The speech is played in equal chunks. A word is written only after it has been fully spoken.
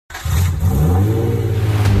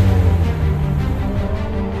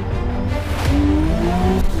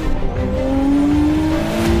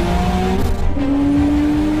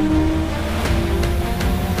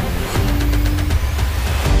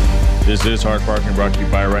is Hard Parking, brought to you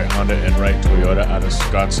by Right Honda and Right Toyota out of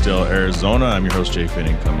Scottsdale, Arizona. I'm your host, Jay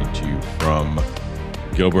Finning, coming to you from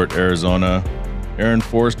Gilbert, Arizona. Aaron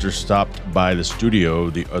Forrester stopped by the studio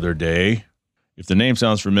the other day. If the name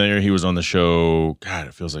sounds familiar, he was on the show, God,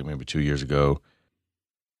 it feels like maybe 2 years ago.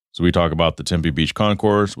 So we talk about the Tempe Beach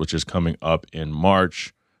Concours, which is coming up in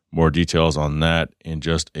March. More details on that in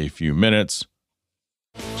just a few minutes.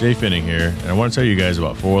 Jay Finning here, and I want to tell you guys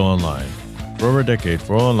about 4 Wheel Online. For over a decade,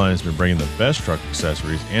 4 Wheel Online has been bringing the best truck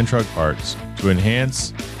accessories and truck parts to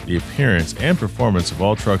enhance the appearance and performance of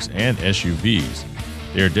all trucks and SUVs.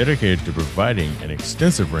 They are dedicated to providing an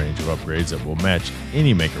extensive range of upgrades that will match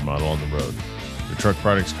any maker model on the road. The truck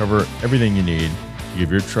products cover everything you need to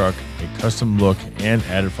give your truck a custom look and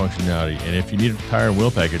added functionality. And if you need a tire and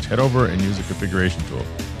wheel package, head over and use the configuration tool.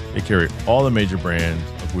 They carry all the major brands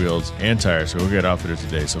of wheels and tires, so go get outfitted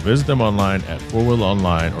today. So visit them online at 4Wheel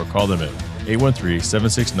Online or call them at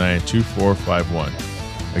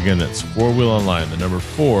 813-769-2451. Again, that's 4Wheel Online, the number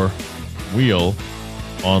 4 Wheel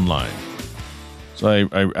Online. So I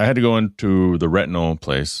had to go into the retinal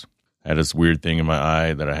place. I had this weird thing in my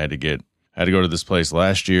eye that I had to get. I had to go to this place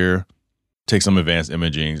last year, take some advanced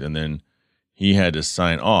imagings, and then he had to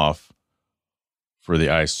sign off for the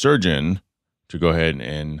eye surgeon to go ahead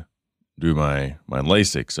and do my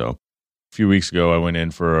LASIK. So a few weeks ago, I went in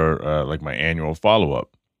for like my annual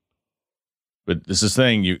follow-up. But this is the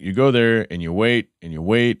thing, you go there and you wait and you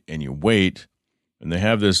wait and you wait, and they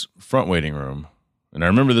have this front waiting room. And I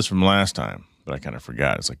remember this from last time, but I kind of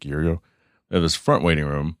forgot. It's like a year ago. They have this front waiting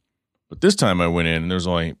room. But this time I went in and there's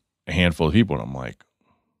only a handful of people, and I'm like,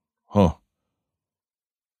 huh,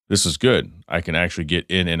 this is good. I can actually get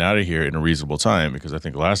in and out of here in a reasonable time, because I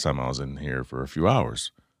think last time I was in here for a few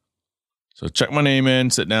hours. So check my name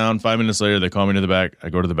in, sit down. 5 minutes later, they call me to the back. I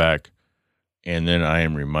go to the back, and then I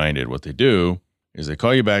am reminded what they do is they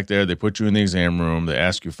call you back there. They put you in the exam room. They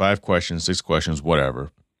ask you 5 questions, 6 questions,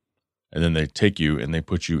 whatever. And then they take you and they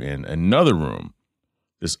put you in another room.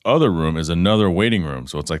 This other room is another waiting room.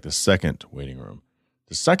 So it's like the second waiting room.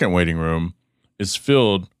 The second waiting room is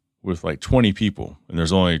filled with like 20 people, and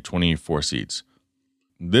there's only 24 seats.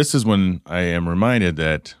 This is when I am reminded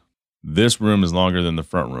that this room is longer than the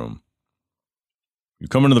front room. You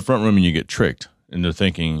come into the front room and you get tricked into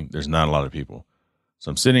thinking there's not a lot of people.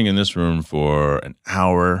 So I'm sitting in this room for an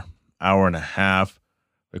hour and a half.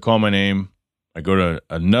 They call my name. I go to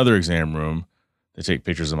another exam room. They take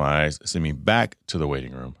pictures of my eyes, send me back to the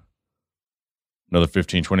waiting room. Another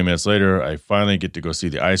 15, 20 minutes later, I finally get to go see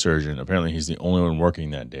the eye surgeon. Apparently, he's the only one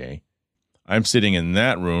working that day. I'm sitting in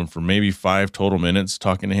that room for maybe 5 total minutes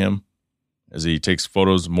talking to him as he takes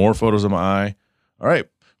more photos of my eye. All right,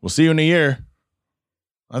 we'll see you in a year.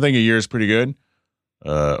 I think a year is pretty good.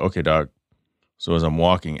 Okay, doc. So as I'm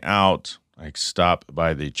walking out, I stop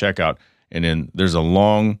by the checkout, and then there's a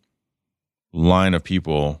long line of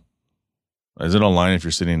people. Is it a line if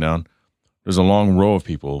you're sitting down? There's a long row of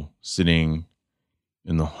people sitting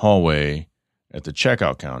in the hallway at the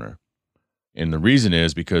checkout counter. And the reason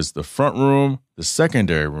is because the front room, the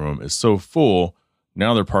secondary room is so full,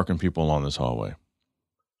 now they're parking people along this hallway.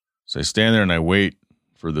 So I stand there and I wait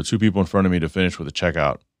for the 2 people in front of me to finish with the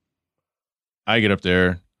checkout. I get up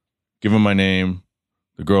there, give them my name.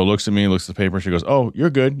 The girl looks at me, looks at the paper. She goes, "Oh,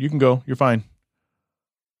 you're good. You can go. You're fine."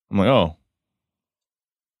 I'm like, "Oh,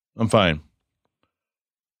 I'm fine."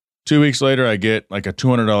 2 weeks later, I get like a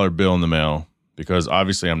 $200 bill in the mail, because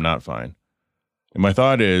obviously I'm not fine. And my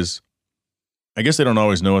thought is, I guess they don't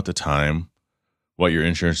always know at the time what your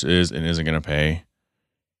insurance is and isn't going to pay.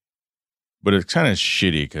 But it's kind of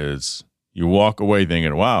shitty because you walk away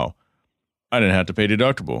thinking, wow, I didn't have to pay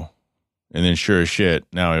deductible. And then sure as shit,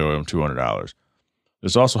 now I owe them $200.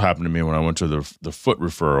 This also happened to me when I went to the foot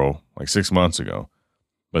referral like 6 months ago.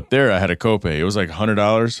 But there I had a copay. It was like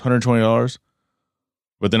 $100, $120.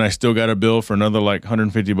 But then I still got a bill for another like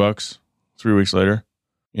 $150 3 weeks later.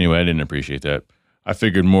 Anyway, I didn't appreciate that. I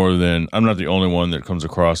figured I'm not the only one that comes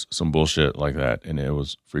across some bullshit like that, and it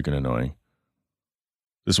was freaking annoying.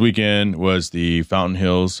 This weekend was the Fountain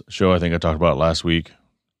Hills show I think I talked about last week.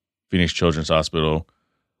 Phoenix Children's Hospital.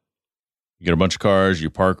 You get a bunch of cars, you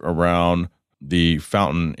park around the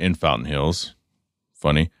fountain in Fountain Hills.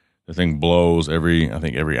 Funny. The thing blows every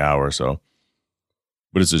hour or so.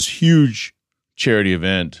 But it's this huge charity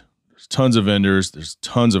event. There's tons of vendors. There's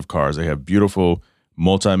tons of cars. They have beautiful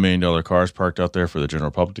multi-million-dollar cars parked out there for the general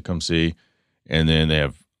public to come see. And then they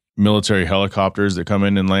have military helicopters that come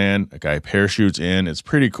in and land. A guy parachutes in. It's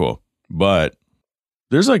pretty cool. But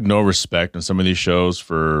there's like no respect in some of these shows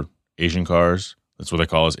for Asian cars. That's what they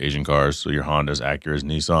call us, Asian cars. So your Hondas, Acuras,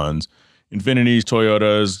 Nissans, Infinitis,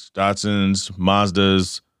 Toyotas, Datsuns,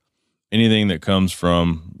 Mazdas. anything that comes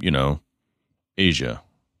from, Asia.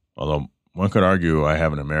 Although one could argue I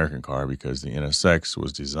have an American car because the NSX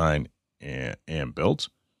was designed and built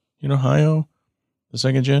in Ohio, the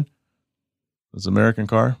second gen. It's an American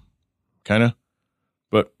car, kind of.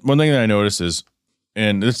 But one thing that I noticed is,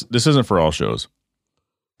 and this isn't for all shows,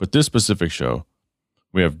 but this specific show,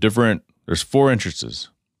 we have there's 4 entrances.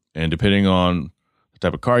 And depending on the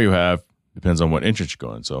type of car you have, depends on what entrance you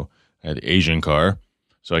go in. So I had the Asian car,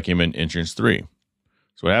 so I came in entrance 3.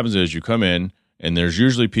 So what happens is you come in, and there's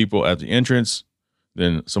usually people at the entrance,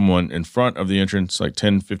 then someone in front of the entrance, like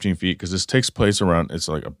 10, 15 feet, because this takes place around, it's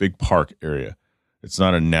like a big park area. It's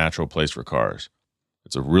not a natural place for cars.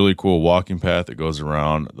 It's a really cool walking path that goes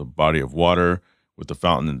around the body of water with the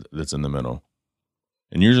fountain that's in the middle.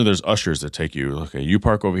 And usually there's ushers that take you, okay, you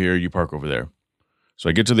park over here, you park over there. So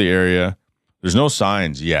I get to the area. There's no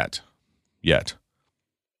signs yet.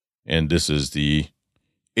 And this is the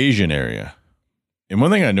Asian area. And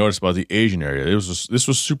one thing I noticed about the Asian area, this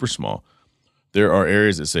was super small. There are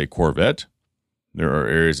areas that say Corvette. There are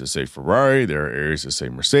areas that say Ferrari. There are areas that say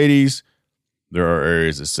Mercedes. There are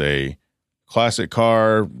areas that say classic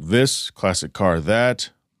car this, classic car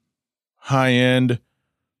that, high-end,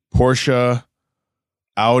 Porsche,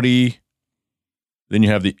 Audi. Then you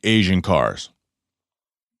have the Asian cars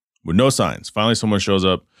with no signs. Finally, someone shows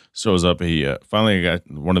up. He finally got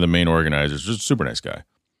one of the main organizers, just a super nice guy,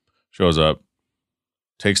 shows up,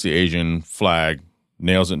 takes the Asian flag,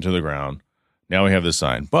 nails it into the ground. Now we have this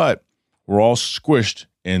sign. But we're all squished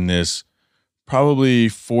in this probably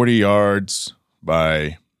 40 yards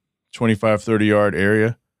by 25, 30 yard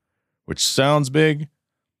area, which sounds big,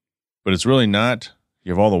 but it's really not.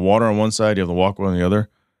 You have all the water on one side, you have the walkway on the other.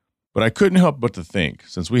 But I couldn't help but to think,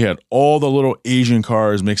 since we had all the little Asian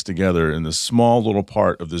cars mixed together in this small little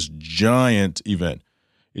part of this giant event,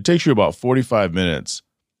 it takes you about 45 minutes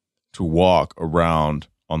to walk around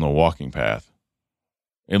on the walking path.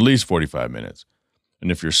 At least 45 minutes. And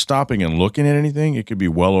if you're stopping and looking at anything, it could be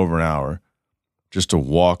well over an hour just to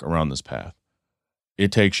walk around this path.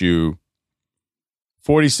 It takes you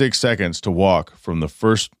 46 seconds to walk from the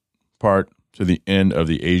first part to the end of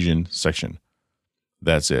the Asian section.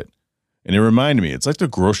 That's it. And it reminded me, it's like the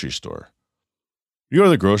grocery store. You go to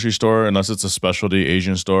the grocery store, unless it's a specialty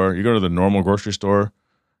Asian store, you go to the normal grocery store,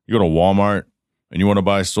 you go to Walmart, and you want to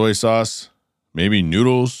buy soy sauce, maybe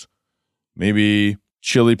noodles, maybe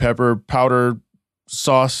chili pepper powder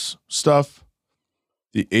sauce stuff.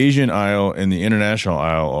 The Asian aisle and the international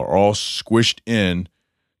aisle are all squished in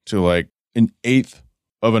to like an eighth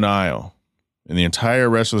of an aisle. And the entire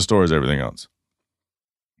rest of the store is everything else.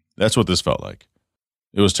 That's what this felt like.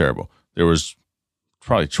 It was terrible. There was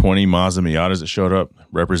probably 20 Mazda Miatas that showed up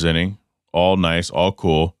representing, all nice, all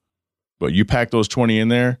cool. But you pack those 20 in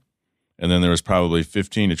there, and then there was probably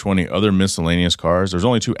 15 to 20 other miscellaneous cars. There's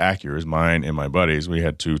only 2 Acuras, mine and my buddies. We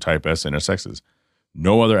had 2 Type S NSXs.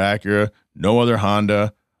 No other Acura, no other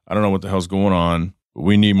Honda. I don't know what the hell's going on, but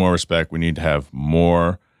we need more respect. We need to have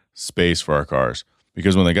more space for our cars.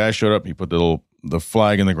 Because when the guy showed up, he put the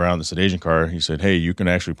flag in the ground that said Asian car. He said, hey, you can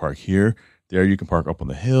actually park here, there. You can park up on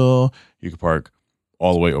the hill. You can park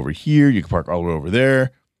all the way over here. You can park all the way over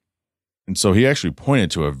there. And so he actually pointed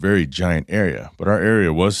to a very giant area, but our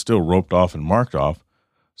area was still roped off and marked off.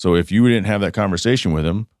 So if you didn't have that conversation with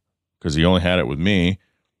him, because he only had it with me,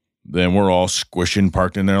 then we're all squishing,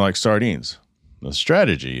 parked in there like sardines. The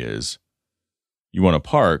strategy is you want to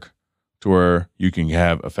park to where you can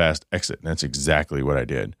have a fast exit. And that's exactly what I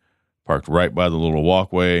did. Parked right by the little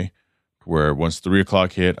walkway where once 3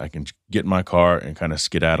 o'clock hit, I can get in my car and kind of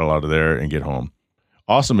skedaddle out of there and get home.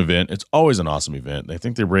 Awesome event. It's always an awesome event. I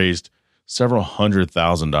think they raised several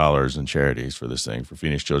 $100,000 in charities for this thing, for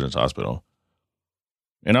Phoenix Children's Hospital.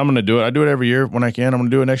 And I'm going to do it. I do it every year when I can. I'm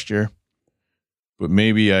going to do it next year. But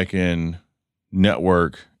maybe I can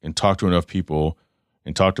network and talk to enough people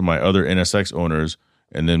and talk to my other NSX owners,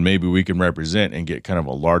 and then maybe we can represent and get kind of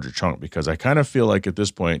a larger chunk, because I kind of feel like at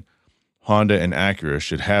this point, Honda and Acura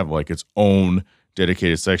should have like its own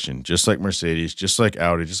dedicated section, just like Mercedes, just like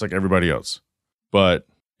Audi, just like everybody else. But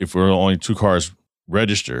if we're only 2 cars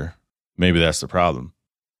register, maybe that's the problem.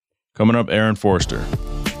 Coming up, Aaron Forrester.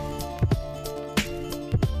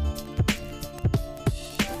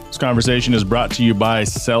 This conversation is brought to you by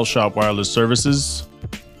Cell Shop Wireless Services,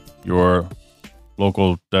 your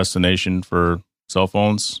local destination for cell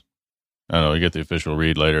phones. I don't know, you get the official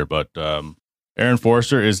read later, but Aaron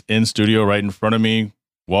Forrester is in studio right in front of me.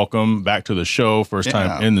 Welcome back to the show. First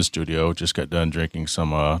time in the studio. Just got done drinking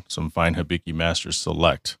some fine Hibiki Masters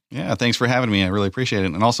Select. Yeah, thanks for having me. I really appreciate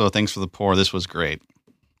it. And also, thanks for the pour. This was great.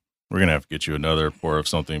 We're going to have to get you another pour of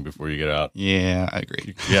something before you get out. Yeah, I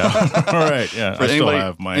agree. Yeah. All right. Yeah. For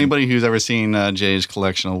anybody who's ever seen Jay's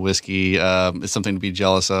collection of whiskey, it's something to be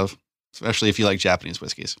jealous of, especially if you like Japanese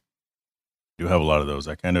whiskeys. I do have a lot of those.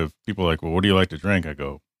 People are like, well, what do you like to drink? I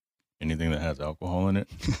go, anything that has alcohol in it.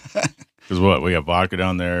 Because we have vodka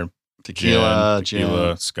down there, tequila,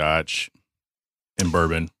 scotch, and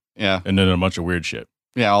bourbon. Yeah. And then a bunch of weird shit.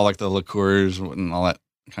 Yeah, all like the liqueurs and all that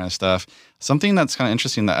kind of stuff. Something that's kind of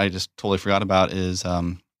interesting that I just totally forgot about is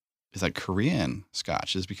like Korean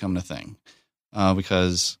scotch is becoming a thing.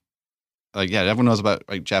 Because everyone knows about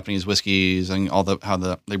like Japanese whiskeys and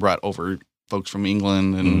they brought over folks from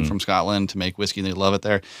England and from Scotland to make whiskey and they love it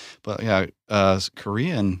there. But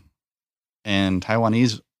Korean and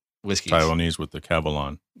Taiwanese whiskeys. Taiwanese with the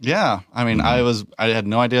Cabalon. Yeah. I mean, I had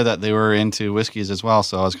no idea that they were into whiskeys as well.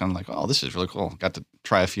 So I was kind of like, oh, this is really cool. Got to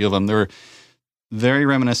try a few of them. They were very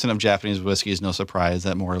reminiscent of Japanese whiskeys. No surprise.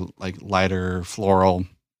 That more like lighter, floral.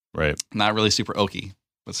 Right. Not really super oaky,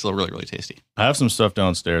 but still really, really tasty. I have some stuff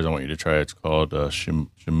downstairs I want you to try. It's called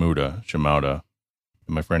Shimauda.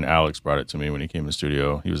 And my friend Alex brought it to me when he came to the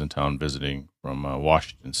studio. He was in town visiting from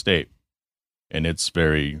Washington State. And it's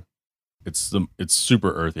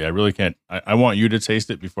super earthy. I really can't. I want you to taste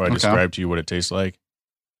it before I describe to you what it tastes like.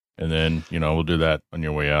 And then, we'll do that on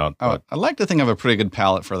your way out. I like to think I have a pretty good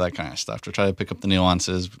palate for that kind of stuff to try to pick up the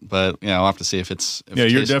nuances. But, I'll have to see if it's...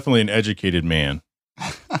 you're definitely an educated man.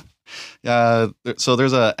 So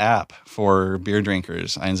there's an app for beer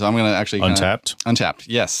drinkers. And so I'm going to actually... Untapped? Untapped,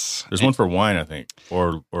 yes. There's one for wine, I think.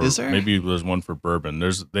 Or is there? Maybe there's one for bourbon.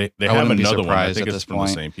 They have another one. I think it's from the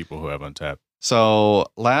same people who have Untapped. So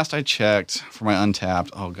last I checked for my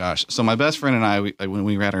Untapped, oh gosh. So my best friend and I, when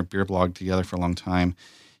we ran our beer blog together for a long time,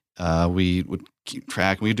 we would keep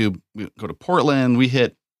track. We go to Portland. We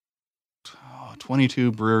hit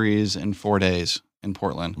 22 breweries in 4 days in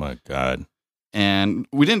Portland. My God. And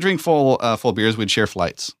we didn't drink full beers. We'd share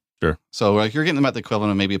flights. Sure. So you're getting about the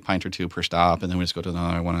equivalent of maybe a pint or two per stop. And then we just go to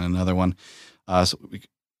another one and another one. And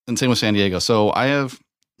same with San Diego. So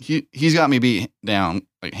he's got me beat down,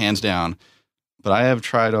 like hands down. But I have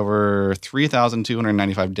tried over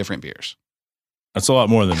 3,295 different beers. That's a lot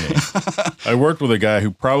more than me. I worked with a guy who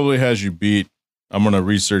probably has you beat. I'm going to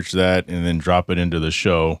research that and then drop it into the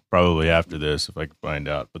show probably after this if I can find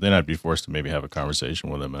out. But then I'd be forced to maybe have a conversation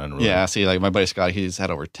with him. Yeah, see, like my buddy Scott, he's had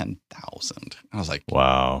over 10,000. I was like,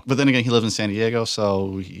 wow. But then again, he lives in San Diego,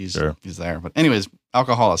 so he's there. But anyways,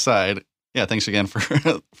 alcohol aside, yeah, thanks again for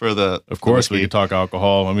the... Of course, we could talk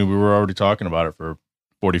alcohol. I mean, we were already talking about it for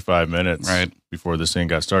 45 minutes before this thing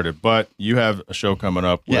got started. But you have a show coming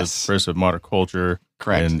up with Chris of Modern Culture.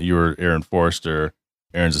 Correct. And you were Aaron Forrester,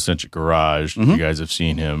 Aaron's Eccentric Garage. You guys have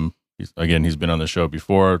seen him. He's been on the show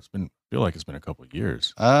before. I feel like it's been a couple of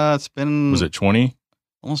years. It's been... Was it 20?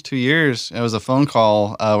 Almost 2 years. It was a phone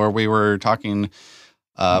call where we were talking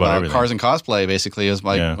about cars and cosplay, basically. It was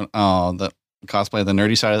like the cosplay, the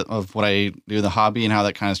nerdy side of what I do, the hobby, and how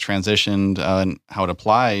that kind of transitioned and how it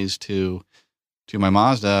applies to my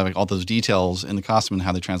Mazda, like all those details in the costume and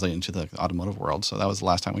how they translate into the automotive world. So that was the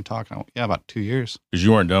last time we talked. About 2 years. Because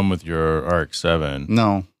you weren't done with your RX-7.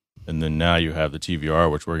 No. And then now you have the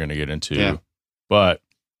TVR, which we're going to get into. Yeah. But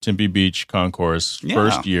Tempe Beach Concours,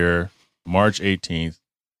 first year, March 18th.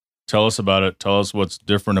 Tell us about it. Tell us what's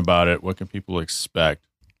different about it. What can people expect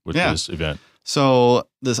with this event? So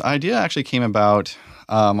this idea actually came about...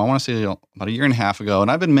 I want to say about a year and a half ago,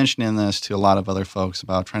 and I've been mentioning this to a lot of other folks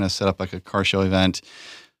about trying to set up like a car show event,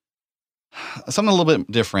 something a little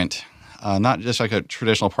bit different, not just like a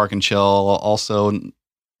traditional park and chill. Also,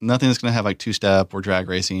 nothing that's going to have like two-step or drag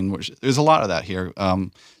racing, which there's a lot of that here.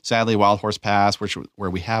 Sadly, Wild Horse Pass, where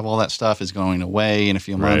we have all that stuff, is going away in a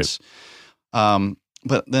few months.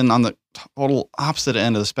 But then on the total opposite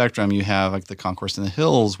end of the spectrum, you have like the Concours in the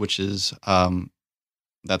Hills, which is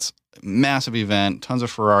that's a massive event, tons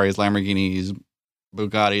of Ferraris, Lamborghinis,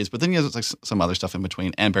 Bugattis, but then you have like some other stuff in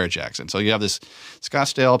between, and Barrett Jackson. So you have this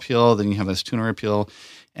Scottsdale appeal, then you have this tuner appeal,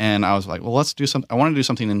 and I was like, well, let's do something. I want to do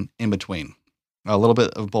something in between, a little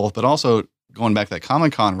bit of both, but also going back to that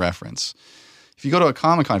Comic-Con reference. If you go to a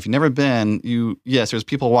Comic-Con, if you've never been, there's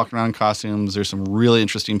people walking around in costumes. There's some really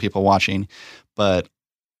interesting people watching, but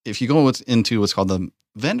if you go into what's called the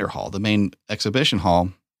vendor hall, the main exhibition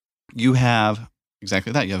hall, you have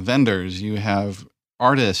exactly that. You have vendors, you have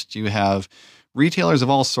artists, you have retailers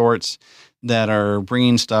of all sorts that are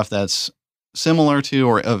bringing stuff that's similar to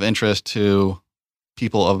or of interest to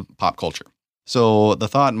people of pop culture. So the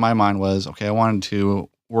thought in my mind was, okay, I wanted to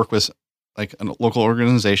work with like a local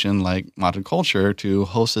organization like Modern Culture to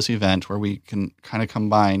host this event where we can kind of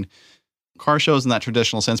combine car shows in that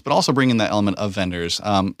traditional sense, but also bringing that element of vendors.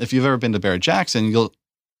 If you've ever been to Barrett-Jackson, you'll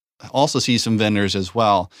also see some vendors as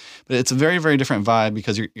well. But it's a very, very different vibe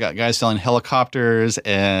because you got guys selling helicopters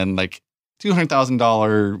and like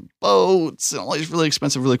 $200,000 boats and all these really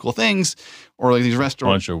expensive, really cool things, or like these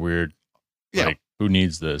restaurants. Bunch of weird. Yeah. Like, who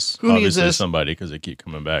needs this? Who needs this? Somebody, because they keep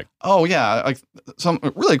coming back. Oh yeah, like some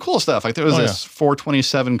really cool stuff. Like there was this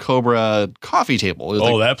 427 Cobra coffee table.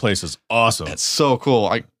 That place is awesome. It's so cool.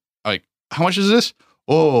 Like how much is this?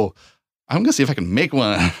 Oh, I'm gonna see if I can make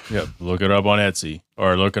one. Yep. Look it up on Etsy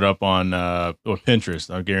or look it up on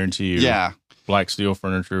Pinterest. I'll guarantee you. Yeah. Black steel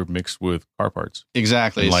furniture mixed with car parts.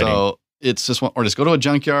 Exactly. So it's just one, or just go to a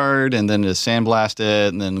junkyard and then just sandblast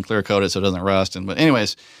it and then clear coat it so it doesn't rust. But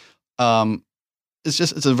anyways,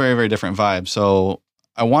 it's a very, very different vibe. So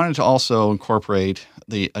I wanted to also incorporate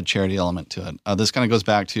a charity element to it. This kind of goes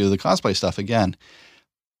back to the cosplay stuff again.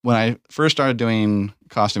 When I first started doing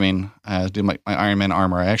costuming, doing my Iron Man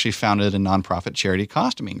armor, I actually founded a nonprofit charity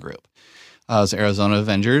costuming group. It was Arizona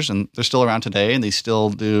Avengers, and they're still around today, and they still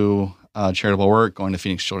do charitable work, going to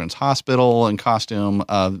Phoenix Children's Hospital in costume.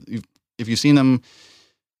 If you've seen them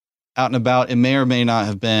out and about, it may or may not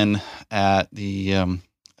have been at the, it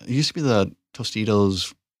used to be the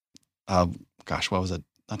Tostitos, what was it?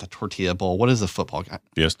 Not the tortilla bowl. What is the football guy?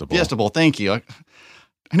 Fiesta Bowl. Fiesta Bowl. Thank you. I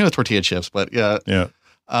knew the tortilla chips, but yeah. Yeah.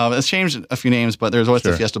 It's changed a few names, but there's always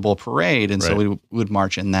the Fiesta Bowl parade. And so we would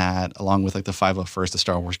march in that along with like the 501st, the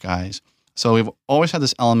Star Wars guys. So we've always had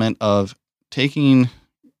this element of taking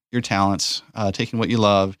your talents, taking what you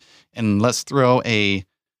love, and let's throw a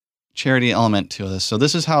charity element to this. So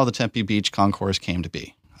this is how the Tempe Beach Concours came to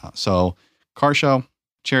be. So car show,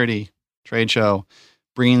 charity, trade show,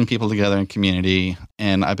 bringing people together in community.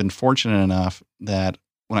 And I've been fortunate enough that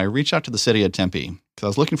when I reached out to the city of Tempe, because I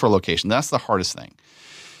was looking for a location, that's the hardest thing.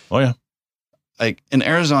 Oh, yeah. Like in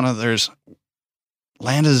Arizona,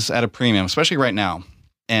 land is at a premium, especially right now.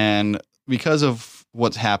 And because of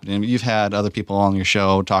what's happening, you've had other people on your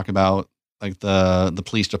show talk about like the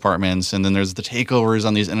police departments, and then there's the takeovers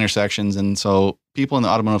on these intersections. And so people in the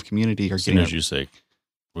automotive community are getting... As soon as you say,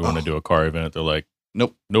 we want to do a car event, they're like,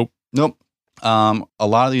 Nope. A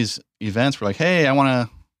lot of these events were like, hey, I want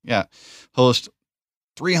to host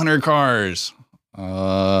 300 cars.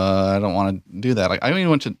 I don't want to do that. Like I even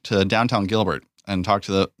went to downtown Gilbert and talked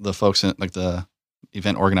to the folks in like the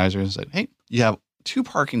event organizers and said, hey, you have 2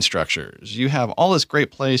 parking structures. You have all this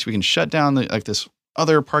great place. We can shut down this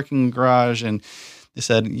other parking garage. And they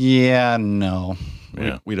said, yeah, no,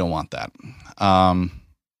 we don't want that.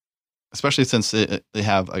 Especially since they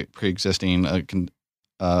have like pre-existing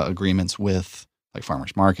agreements with like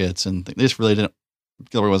farmers markets, and they just really didn't.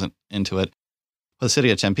 Gilbert wasn't into it. But the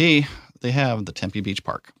city of Tempe, they have the Tempe Beach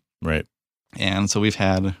Park, right? And so we've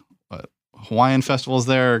had Hawaiian festivals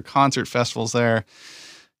there, concert festivals there,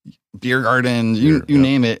 beer gardens, you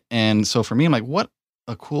name it. And so for me, I'm like, what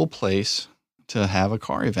a cool place to have a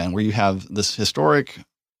car event where you have this historic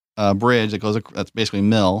bridge that goes. That's basically a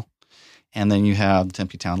mill. And then you have the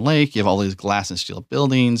Tempe Town Lake. You have all these glass and steel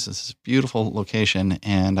buildings. This is a beautiful location.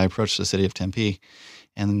 And I approached the city of Tempe.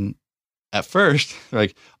 And at first, they're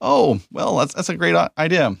like, oh, well, that's a great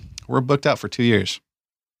idea. We're booked out for 2 years.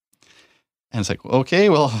 And it's like, okay,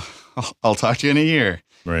 well, I'll talk to you in a year.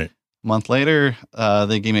 Right. A month later,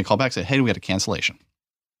 they gave me a call back and said, hey, we had a cancellation.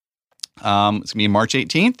 It's going to be March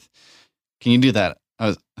 18th. Can you do that?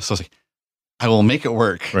 I was like, I will make it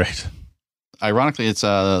work. Right. Ironically, it's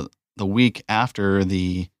the week after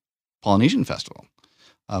the Polynesian Festival.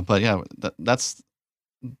 But yeah, that's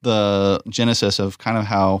the genesis of kind of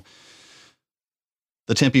how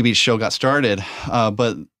the Tempe Beach show got started.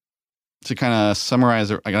 But to kind of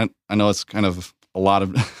summarize, I know it's kind of a lot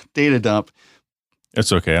of data dump.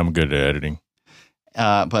 It's okay. I'm good at editing.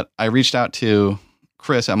 But I reached out to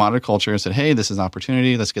Chris at Modern Culture and said, hey, this is an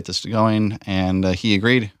opportunity. Let's get this going. And he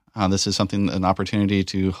agreed. This is an opportunity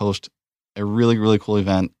to host a really, really cool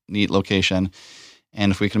event, neat location.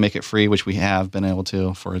 And if we can make it free, which we have been able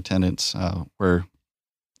to for attendance, we're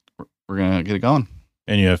going to get it going.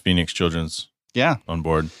 And you have Phoenix Children's on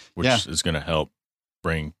board, which is going to help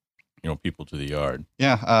bring people to the yard.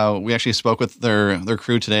 Yeah. We actually spoke with their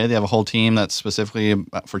crew today. They have a whole team that's specifically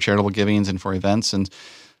for charitable givings and for events. And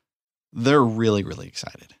they're really, really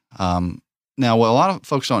excited. Now, what a lot of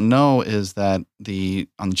folks don't know is that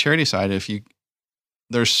on the charity side,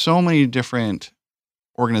 there's so many different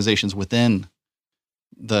organizations within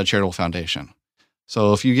the charitable foundation.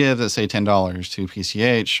 So if you give, let's say, $10 to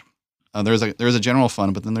PCH, there's a general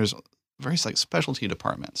fund, but then there's various like specialty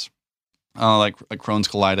departments, like Crohn's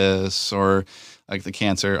colitis or like the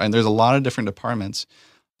cancer, and there's a lot of different departments.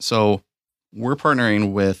 So we're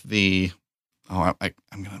partnering with the I'm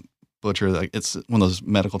going to butcher, like, it's one of those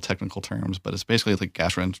medical technical terms, but it's basically like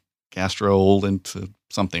gastro into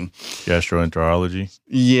something. Gastroenterology.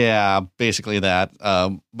 Yeah, basically that.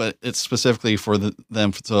 But it's specifically for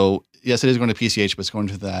them. So yes, it is going to PCH, but it's going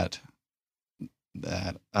to that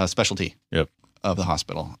specialty of the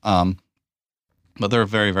hospital. But they're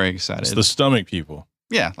very, very excited. It's the stomach people.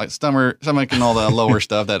 Yeah, like stomach and all the lower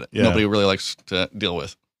stuff that nobody really likes to deal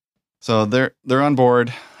with. So they're on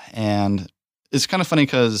board, and it's kind of funny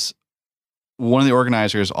because one of the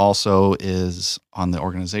organizers also is on the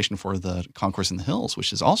organization for the Concours in the Hills,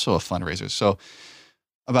 which is also a fundraiser. So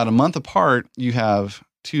about a month apart, you have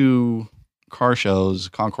two car shows,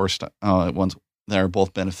 concours ones that are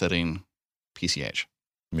both benefiting PCH.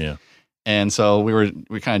 Yeah. And so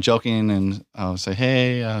we kind of joking and say,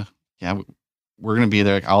 hey, we're going to be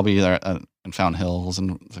there. I'll be there in Fountain Hills.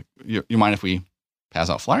 And like, you mind if we pass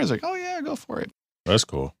out flyers? Like, oh yeah, go for it. That's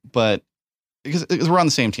cool. But because we're on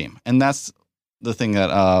the same team, and that's the thing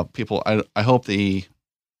that people, I hope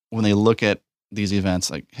when they look at these events,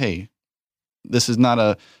 like, hey, this is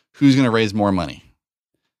not who's going to raise more money.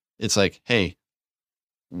 It's like, hey,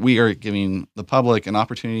 we are giving the public an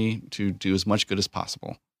opportunity to do as much good as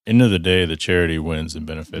possible. End of the day, the charity wins and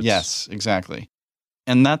benefits. Yes, exactly.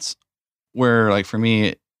 And that's where, like, for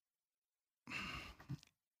me,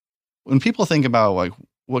 when people think about like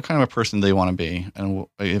what kind of a person they want to be, and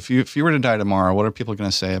if you were to die tomorrow, what are people going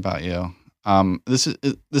to say about you? This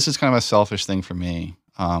is kind of a selfish thing for me.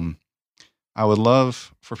 I would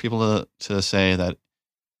love for people to say that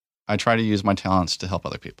I try to use my talents to help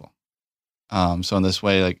other people. So in this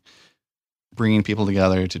way, like bringing people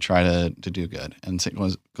together to try to do good, and it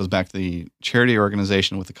goes back to the charity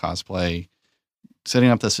organization with the cosplay, setting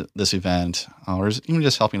up this event, or even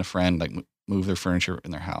just helping a friend like move their furniture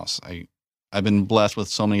in their house. I've been blessed with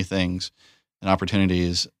so many things and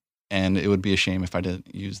opportunities, and it would be a shame if I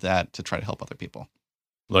didn't use that to try to help other people.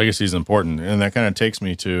 Legacy is important, and that kind of takes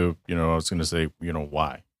me to, I was going to say,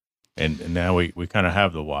 why, and now we kind of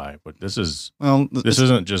have the why, but this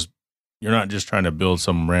isn't just, you're not just trying to build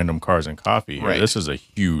some random cars and coffee here. Right. This is a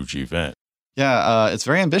huge event. Yeah, it's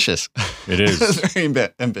very ambitious. It is. It's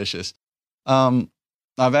very ambitious.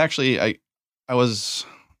 I've actually, I was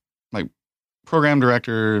like program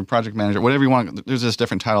director, project manager, whatever you want. There's just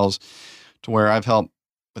different titles to where I've helped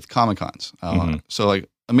with Comic-Cons. So like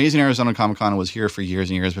Amazing Arizona Comic-Con was here for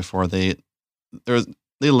years and years before they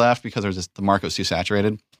left because the market was too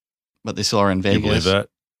saturated, but they still are in Vegas. You believe that?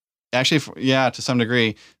 Actually, to some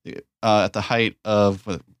degree, at the height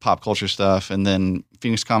of pop culture stuff, and then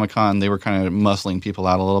Phoenix Comic-Con, they were kind of muscling people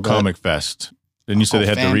out a little bit. Comic Fest. Didn't you say they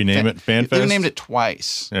had to rename it Fan Fest? They renamed it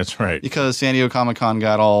twice. That's right. Because San Diego Comic-Con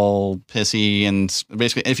got all pissy, and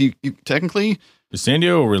basically, if you technically... Is San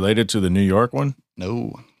Diego related to the New York one?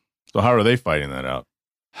 No. So how are they fighting that out?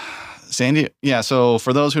 San Diego... Yeah, so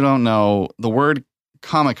for those who don't know, the word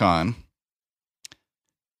Comic-Con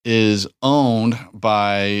is owned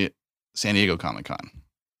by San Diego Comic-Con.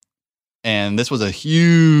 And this was a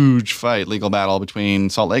huge fight, legal battle between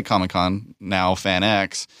Salt Lake Comic-Con, now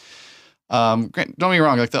FanX. Don't get me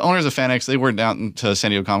wrong, like the owners of FanX, they were down to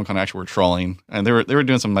San Diego Comic-Con, actually were trolling, and they were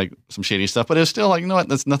doing some shady stuff, but it was still like, you know what,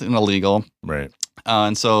 that's nothing illegal. Right.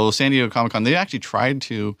 And so San Diego Comic-Con, they actually tried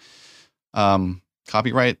to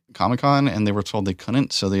copyright Comic-Con, and they were told they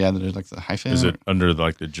couldn't, so they added like the hyphen. Is it under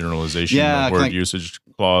like the generalization of word usage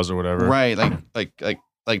clause or whatever? Right,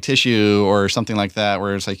 like tissue or something like that,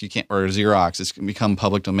 where it's like you can't, or Xerox, it's become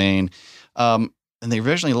public domain. And they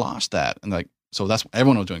originally lost that, and so that's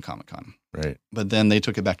everyone was doing Comic-Con. Right. But then they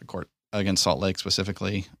took it back to court against Salt Lake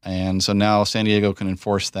specifically. And so now San Diego can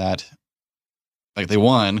enforce that. Like they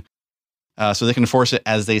won. So they can enforce it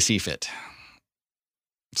as they see fit.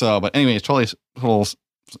 So, but anyway, it's total side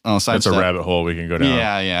That's step. A rabbit hole we can go down.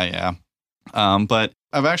 Yeah. But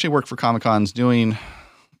I've actually worked for Comic-Cons doing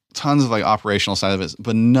tons of like operational side of it,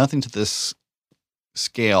 but nothing to this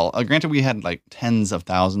scale. Granted, we had like tens of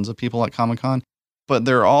thousands of people at Comic-Con, but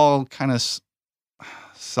they're all kind of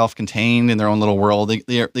self-contained in their own little world. They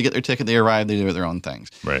get their ticket, they arrive, they do their own things.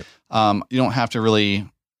 Right. You don't have to really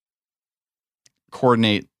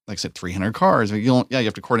coordinate, like I said, 300 cars. You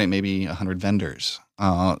have to coordinate maybe 100 vendors.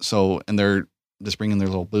 And they're just bringing their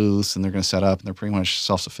little booths, and they're going to set up, and they're pretty much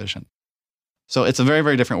self-sufficient. So it's a very,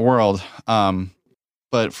 very different world.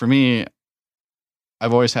 But for me,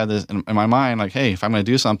 I've always had this in my mind, like, hey, if I'm going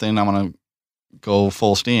to do something, I'm going to go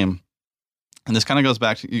full steam. And this kind of goes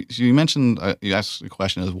back to, you mentioned, you asked the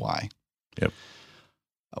question is why? Yep.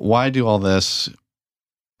 Why do all this?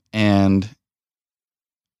 And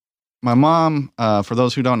my mom, for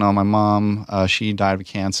those who don't know, my mom, she died of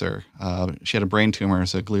cancer. She had a brain tumor.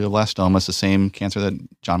 It's a glioblastoma. It's the same cancer that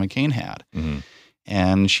John McCain had. Mm-hmm.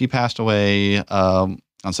 And she passed away on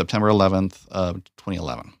September 11th of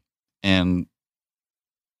 2011. And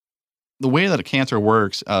the way that a cancer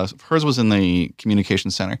works, hers was in the communication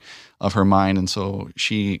center of her mind. And so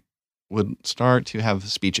she would start to have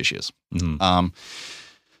speech issues. Mm-hmm.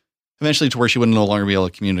 Eventually to where she would no longer be able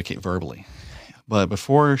to communicate verbally. But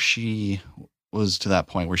before she was to that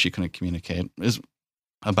point where she couldn't communicate, it was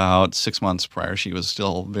about 6 months prior, she was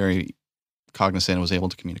still very cognizant and was able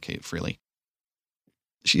to communicate freely.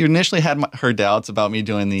 She initially had her doubts about me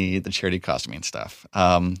doing the charity costuming stuff.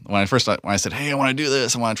 When I said, hey, I want to do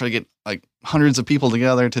this, I want to try to get like hundreds of people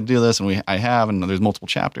together to do this, and I have, and there's multiple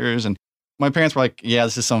chapters, and my parents were like, yeah,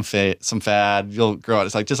 this is some fad. You'll grow out.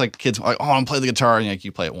 It's like just like kids, like, oh, I want to play the guitar, and like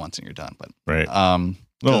you play it once and you're done. But right.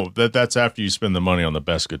 No, that's after you spend the money on the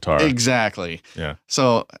best guitar. Exactly. Yeah.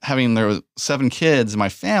 So there was 7 kids in my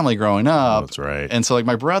family growing up. Oh, that's right. And so like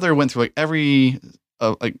my brother went through like every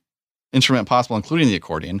like instrument possible, including the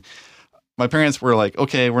accordion. My parents were like,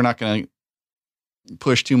 okay, we're not going to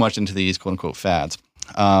push too much into these quote unquote fads.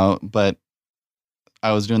 But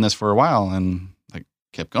I was doing this for a while and like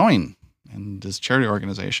kept going in this charity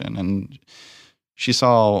organization. And she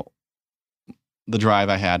saw the drive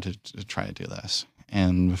I had to try to do this.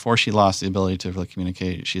 And before she lost the ability to really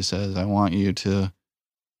communicate, she says, I want you to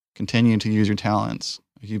continue to use your talents.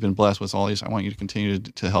 You've been blessed with all these. I want you to continue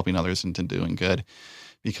to helping others and to doing good,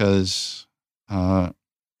 because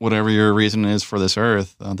whatever your reason is for this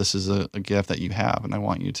earth, this is a gift that you have, and I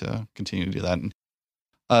want you to continue to do that. And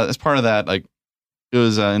as part of that, like it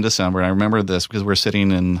was in December, and I remember this because we're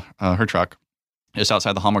sitting in her truck just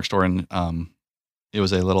outside the Hallmark store, and it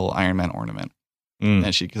was a little Iron Man ornament. And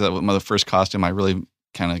because that was the first costume I really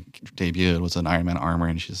kind of debuted was an Iron Man armor,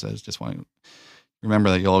 and she says, "Just want to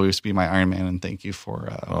remember that you'll always be my Iron Man, and thank you for."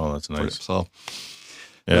 Oh, that's nice. So,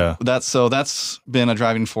 yeah, that's been a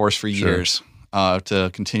driving force for years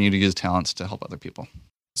to continue to use talents to help other people.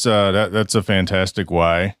 So that's a fantastic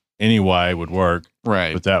why. Any why would work,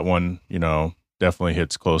 right? But that one, definitely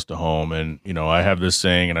hits close to home. And I have this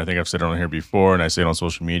saying, and I think I've said it on here before, and I say it on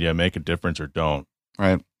social media: make a difference or don't.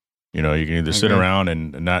 Right. You can either sit around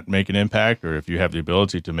and not make an impact, or if you have the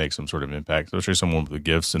ability to make some sort of impact, especially someone with the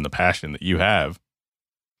gifts and the passion that you have,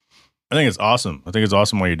 I think it's awesome. I think it's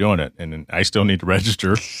awesome while you're doing it. And I still need to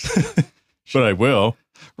register, but I will.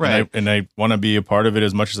 Right. And I want to be a part of it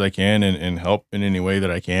as much as I can and help in any way that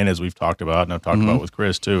I can, as we've talked about, and I've talked about with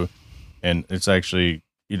Chris too. And it's actually,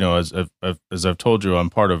 as I've told you, I'm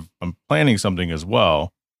planning something as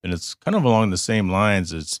well. And it's kind of along the same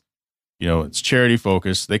lines as, it's charity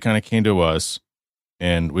focused. They kind of came to us,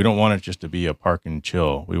 and we don't want it just to be a park and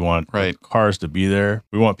chill. We want cars to be there.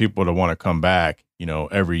 We want people to want to come back,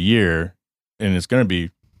 every year. And it's going to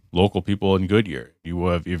be local people in Goodyear.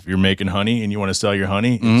 If you're making honey and you want to sell your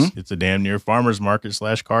honey, it's a damn near farmer's market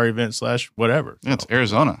 / car event / whatever. Yeah, it's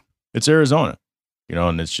Arizona. It's Arizona,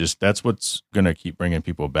 and it's just, that's what's going to keep bringing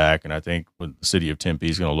people back. And I think the city of Tempe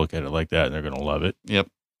is going to look at it like that, and they're going to love it. Yep.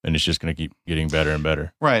 And it's just going to keep getting better and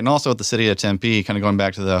better. Right. And also at the city of Tempe, kind of going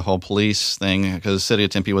back to the whole police thing, because the city of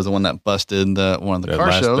Tempe was the one that busted one of the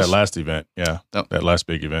car shows. That last event. Yeah. That last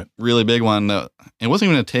big event. Really big one. It wasn't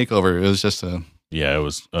even a takeover. It was just a... Yeah, it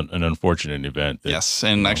was an unfortunate event. Yes.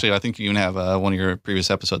 And actually, I think you even have one of your previous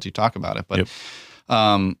episodes, you talk about it. But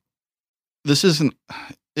this isn't...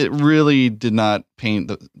 It really did not paint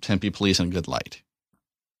the Tempe police in a good light.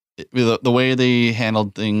 The way they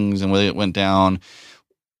handled things and the way it went down...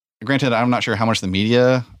 Granted, I'm not sure how much the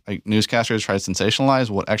media, like newscasters, try to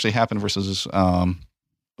sensationalize what actually happened versus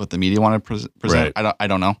what the media wanted to present. Right. I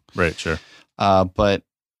don't know. Right, sure. But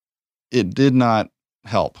it did not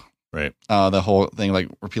help. Right. The whole thing, like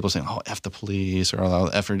where people saying, "Oh, F the police," or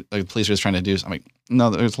the police are just trying to do something.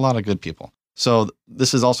 No, there's a lot of good people. So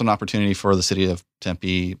this is also an opportunity for the city of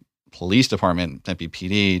Tempe Police Department, Tempe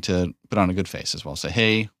PD, to put on a good face as well. Say,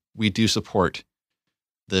 hey, we do support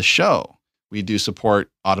this show. We do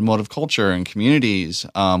support automotive culture and communities.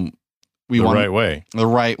 The right way. The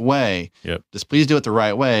right way. Yep. Just please do it the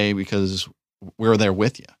right way, because we're there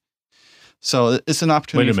with you. So it's an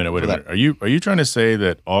opportunity. Wait a minute. Are you trying to say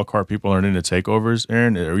that all car people aren't into takeovers,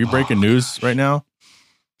 Aaron? Are you breaking news right now?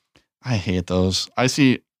 I hate those. I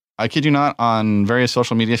kid you not, on various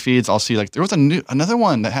social media feeds, I'll see like there was another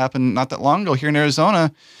one that happened not that long ago here in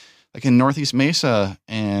Arizona, like in Northeast Mesa,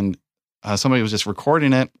 and somebody was just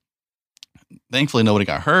recording it. Thankfully, nobody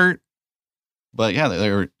got hurt. But yeah, they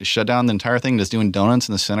were shut down the entire thing, just doing donuts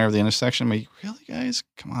in the center of the intersection. But really, guys,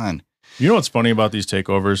 come on. You know what's funny about these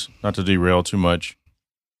takeovers? Not to derail too much.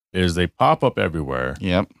 is they pop up everywhere.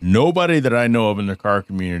 Yep. Nobody that I know of in the car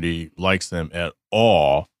community likes them at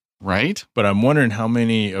all. Right. But I'm wondering how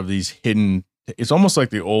many of these hidden, it's almost like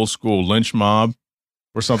the old school lynch mob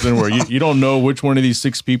or something where you don't know which one of these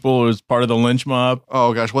 6 people is part of the lynch mob.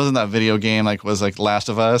 Oh gosh, wasn't that video game was Last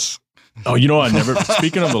of Us? Oh, you know, I never.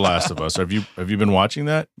 Speaking of The Last of Us, have you been watching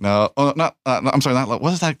that? No, not. No, I'm sorry. Not.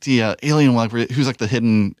 What is that? The alien one? Who's like the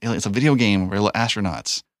hidden alien? It's a video game where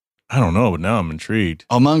astronauts. I don't know, but now I'm intrigued.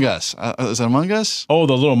 Among Us. Is it Among Us? Oh,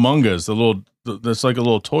 the little Mungas, that's like a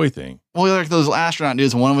little toy thing. Well, like those astronaut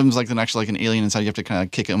dudes, and one of them is like actually like an alien inside. You have to kind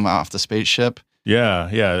of kick him off the spaceship. Yeah.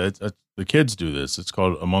 The kids do this. It's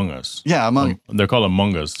called Among Us. Yeah, they're called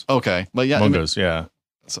Among Us. Okay, but yeah, Among Us. Yeah.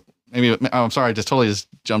 So maybe I'm sorry, I just totally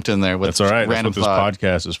jumped in there with that's all right. Random That's what this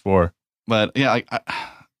podcast is for. But yeah,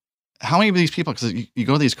 how many of these people? Because you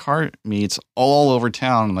go to these car meets all over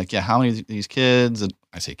town. Like, yeah, how many of these kids? And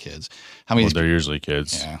I say kids. How many? Well, they're usually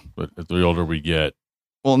kids. Yeah. But the older we get.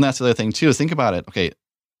 Well, and that's the other thing too. Is think about it. Okay,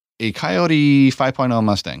 a Coyote 5.0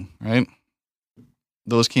 Mustang, right?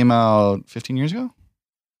 Those came out 15 years ago.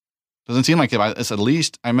 Doesn't seem like it. It's at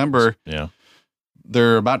least, I remember. Yeah.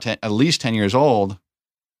 They're about at least 10 years old.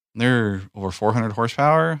 They're over 400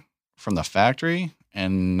 horsepower from the factory,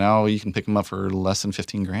 and now you can pick them up for less than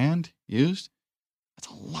 15 grand used. That's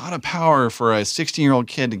a lot of power for a 16-year-old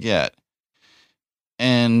kid to get.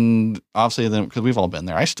 And obviously, then because we've all been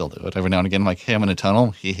there, I still do it every now and again. I'm like, hey, I'm in a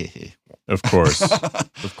tunnel. Of course,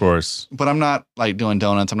 of course. But I'm not like doing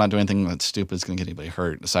donuts. I'm not doing anything that's stupid. It's going to get anybody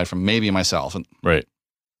hurt, aside from maybe myself. Right.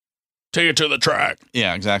 Take it to the track.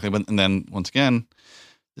 Yeah, exactly. But and then once again,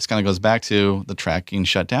 this kind of goes back to the track getting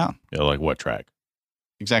shut down. Yeah, like what track?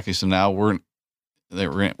 Exactly. So now we're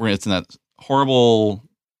it's in that horrible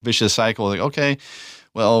vicious cycle. Like, okay,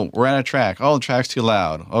 well, we're at a track. Oh, the track's too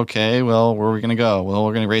loud. Okay, well, where are we going to go? Well,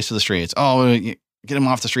 we're going to race to the streets. Oh, get them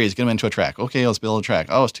off the streets. Get them into a track. Okay, let's build a track.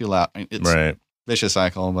 Oh, it's too loud. It's right. Vicious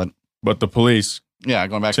cycle. But the police. Yeah,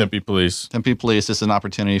 going back Tempe Police. Tempe Police. This is an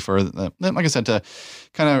opportunity for, like I said, to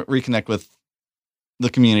kind of reconnect with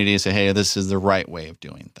the community and say, hey, this is the right way of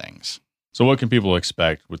doing things. So what can people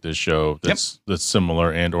expect with this show that's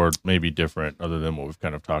similar and or maybe different other than what we've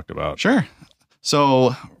kind of talked about? Sure.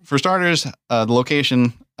 So for starters, the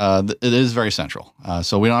location, it is very central.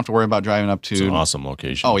 So we don't have to worry about driving up to... It's an awesome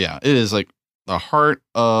location. Oh, yeah. It is like the heart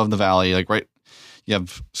of the valley. Like right, you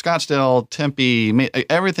have Scottsdale, Tempe,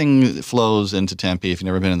 everything flows into Tempe if you've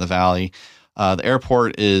never been in the valley. The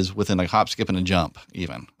airport is within like hop, skip, and a jump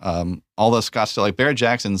even. All the Scottsdale, like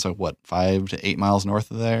Barrett-Jackson's like what, 5 to 8 miles north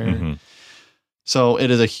of there? Mm-hmm. So it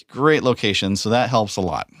is a great location. So that helps a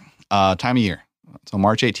lot. Time of year. So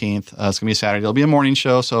March 18th, it's going to be a Saturday. It'll be a morning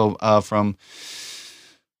show. So from,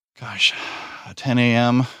 10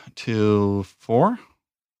 a.m. to 4.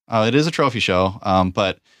 It is a trophy show.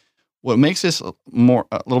 But what makes this a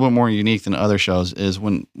little bit more unique than other shows is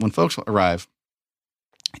when folks arrive,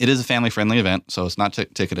 it is a family-friendly event, so it's not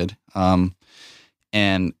ticketed.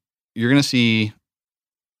 And you're going to see,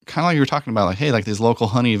 kind of like you were talking about, like, hey, like these local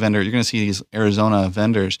honey vendors, you're going to see these Arizona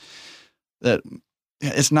vendors that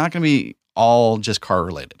it's not going to be all just car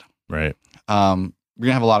related. Right. You're going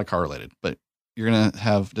to have a lot of car related, but you're going to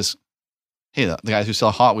have this, hey, the guys who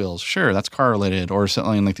sell Hot Wheels, sure, that's car related, or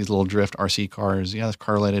selling like these little drift RC cars. Yeah, that's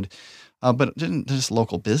car related. But just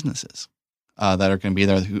local businesses that are going to be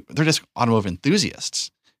there. They're just automotive enthusiasts.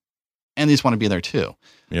 And they just want to be there too.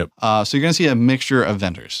 Yep. So you're going to see a mixture of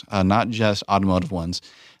vendors, not just automotive ones.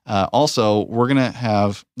 Also, we're going to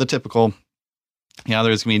have the typical, there's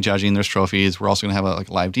going to be judging, there's trophies. We're also going to have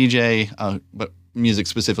a live DJ, but music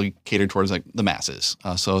specifically catered towards like the masses.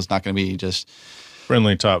 So it's not going to be just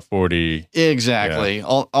friendly top 40. Exactly. Yeah.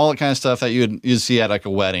 All that kind of stuff that you'd see at like a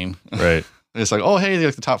wedding. Right. It's like, oh, hey, they're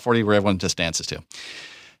like the top 40 where everyone just dances to.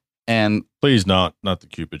 And please not the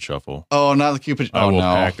Cupid Shuffle. Oh, not the Cupid. I will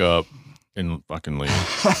pack up and fucking leave.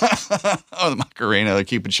 Oh, the Macarena, the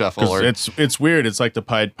Cupid Shuffle. It's weird. It's like the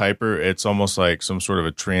Pied Piper. It's almost like some sort of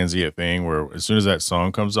a transient thing where as soon as that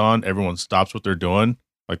song comes on, everyone stops what they're doing,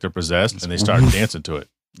 like they're possessed, and they start dancing to it.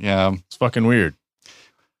 Yeah. It's fucking weird.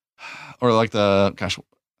 Or like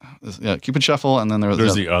Cupid Shuffle, and then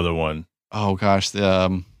there's the other one. Oh gosh, I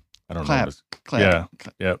don't clap, know. Clap.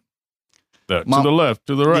 Yeah. To the left,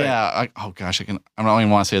 to the right. Yeah. I don't even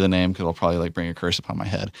want to say the name because it'll probably like bring a curse upon my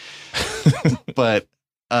head. But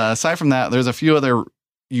aside from that, there's a few other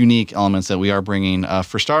unique elements that we are bringing.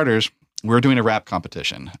 For starters, we're doing a rap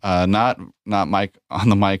competition. Not mic on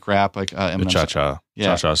the mic rap like the cha-cha.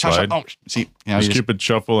 Yeah. Cha-cha slide. Oh, see, Cupid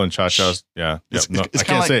Shuffle and cha-chas. Yeah. No, I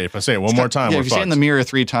can't say it. If I say it one more time, if you say it in the mirror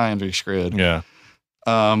 3 times, you're screwed. Yeah.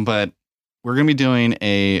 But we're going to be doing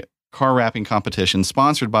a car wrapping competition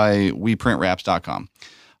sponsored by WePrintWraps.com.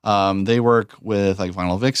 They work with like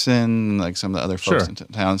Vinyl Vixen, like some of the other folks in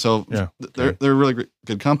town. So they're a really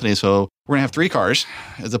good company. So we're gonna have 3 cars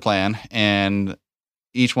as a plan, and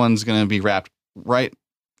each one's gonna be wrapped right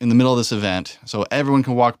in the middle of this event, so everyone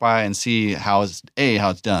can walk by and see how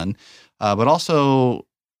it's done, but also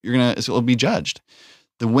it'll be judged.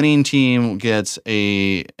 The winning team gets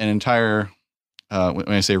an entire. When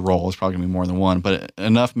I say roll, it's probably gonna be more than one, but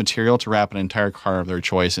enough material to wrap an entire car of their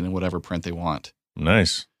choice in whatever print they want.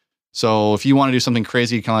 Nice. So if you want to do something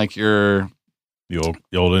crazy, kind of like the old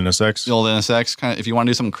NSX, kind of, if you want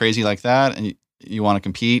to do something crazy like that and you want to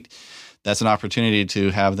compete, that's an opportunity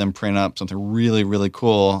to have them print up something really, really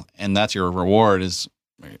cool, and that's your reward. Is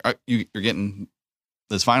you're getting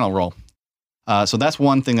this final roll. So that's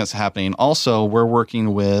one thing that's happening. Also, we're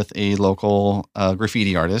working with a local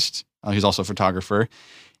graffiti artist. He's also a photographer,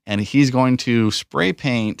 and he's going to spray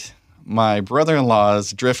paint my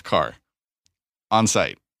brother-in-law's drift car on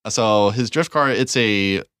site. So his drift car, it's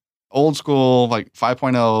a old school, like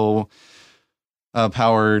 5.0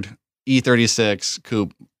 powered E36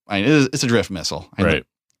 coupe. I mean, it's a drift missile. Right.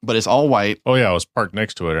 But it's all white. Oh, yeah. I was parked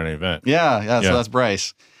next to it at an event. Yeah. So that's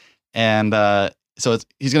Bryce. And so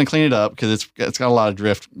he's going to clean it up because it's got a lot of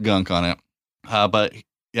drift gunk on it. But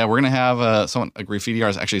yeah, we're going to have a graffiti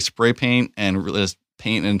artist actually spray paint and just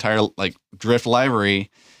paint an entire like drift livery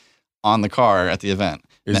on the car at the event.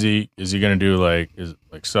 Is he going to do like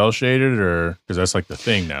cell shaded, or because that's like the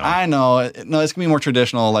thing now? I know. No, it's going to be more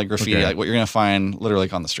traditional like graffiti, like what you're going to find literally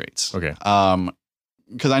like on the streets. Okay.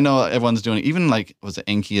 Because I know everyone's doing, even like,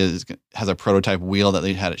 Enki has a prototype wheel that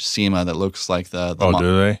they had at SEMA that looks like the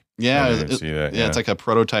do they? Yeah. I didn't see that. Yeah, it's like a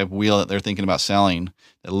prototype wheel that they're thinking about selling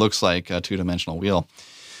that looks like a 2-dimensional wheel.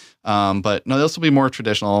 But no, this will be more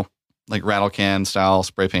traditional, like rattle can style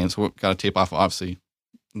spray paint. So we've got to tape off, obviously,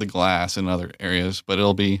 the glass in other areas, but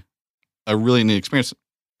it'll be a really neat experience.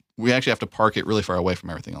 We actually have to park it really far away from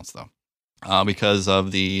everything else, though, because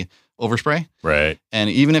of the overspray. Right. And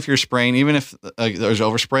even if you're spraying, even if there's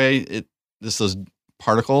overspray, those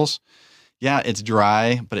particles, yeah, it's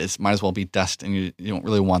dry, but it might as well be dust, and you don't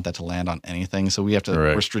really want that to land on anything. So we have to,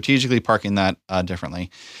 we're strategically parking that differently.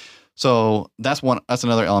 So that's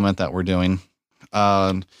another element that we're doing.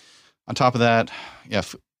 On top of that,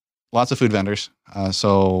 lots of food vendors.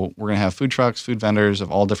 So we're going to have food trucks, food vendors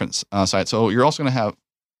of all different sites. So you're also going to have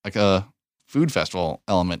like a food festival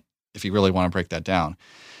element if you really want to break that down.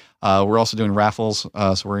 We're also doing raffles.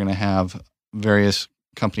 So we're going to have various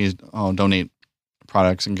companies donate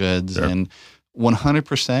products and goods. Sure. And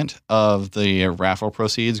 100% of the raffle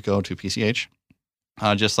proceeds go to PCH.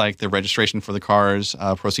 Just like the registration for the cars,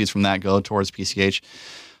 proceeds from that go towards PCH.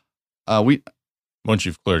 Once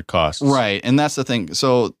you've cleared costs. Right. And that's the thing.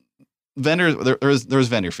 So vendors, there's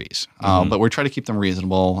vendor fees, but we're trying to keep them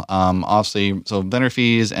reasonable. Obviously, so vendor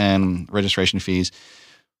fees and registration fees,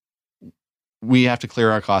 we have to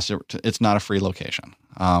clear our costs. It's not a free location.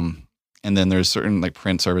 And then there's certain like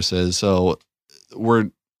print services. So we're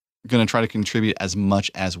going to try to contribute as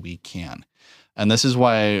much as we can. And this is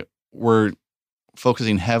why we're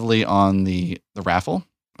focusing heavily on the raffle,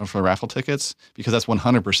 for raffle tickets, because that's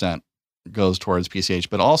 100% goes towards PCH.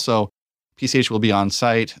 But also, PCH will be on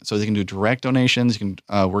site, so they can do direct donations. We're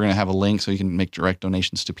going to have a link so you can make direct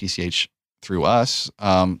donations to PCH through us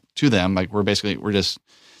to them. Like we're just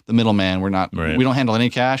the middleman. We're not. Right. We don't handle any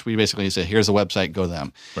cash. We basically say, here's the website, go to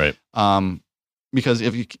them. Right. Because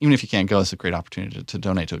even if you can't go, it's a great opportunity to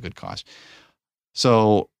donate to a good cause.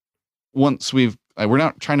 So once we're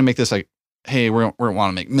not trying to make this like, hey, we want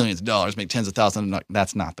to make millions of dollars, make tens of thousands.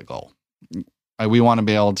 That's not the goal. We want to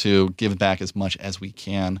be able to give back as much as we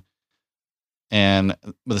can. And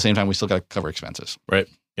at the same time, we still got to cover expenses. Right.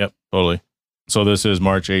 Yep. Totally. So this is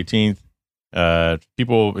March 18th.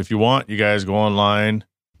 People, if you want, you guys go online.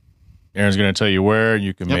 Aaron's going to tell you where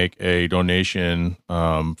you can make a donation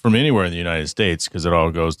from anywhere in the United States, because it all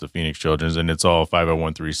goes to Phoenix Children's, and it's all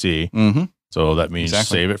 501(c)(3). Mm-hmm. So that means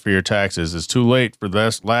save it for your taxes. It's too late for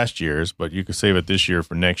last year's, but you can save it this year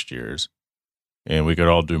for next year's. And we could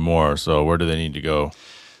all do more. So where do they need to go?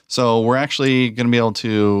 So we're actually going to be able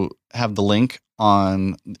to have the link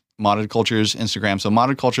on Modded Culture's Instagram. So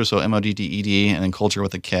Modded Culture, so MODDED, and then Culture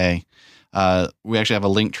with a K. We actually have a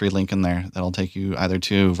Linktree link in there that'll take you either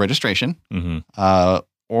to registration,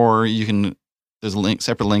 or there's a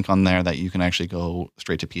separate link on there that you can actually go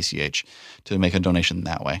straight to PCH to make a donation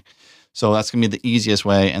that way. So that's going to be the easiest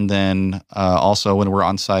way. And then also when we're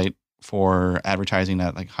on site for advertising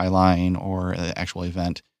at like Highline or the actual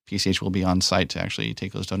event, PCH will be on site to actually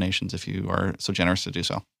take those donations if you are so generous to do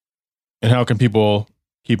so. And how can people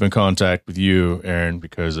keep in contact with you, Aaron,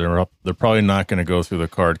 because they're probably not going to go through the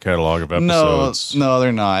card catalog of episodes. No,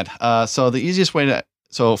 they're not. So the easiest way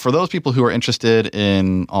so for those people who are interested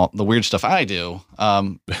in all the weird stuff I do,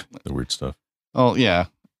 the weird stuff. Oh yeah.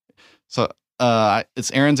 So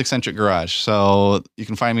it's Aaron's Eccentric Garage. So you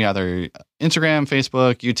can find me either Instagram,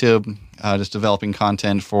 Facebook, YouTube, just developing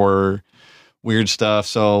content for weird stuff.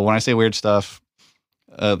 So when I say weird stuff,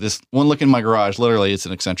 this one look in my garage, literally it's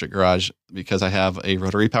an eccentric garage because I have a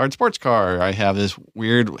rotary powered sports car. I have this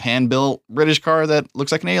weird hand built British car that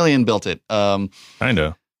looks like an alien built it.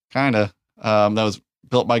 Kinda. That was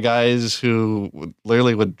built by guys who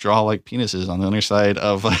literally would draw like penises on the underside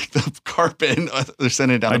of like the carpet. They're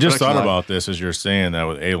sending it down. I just thought about this as you're saying that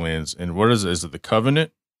with aliens. And what is it the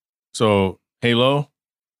Covenant? So Halo,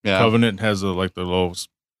 yeah. Covenant has their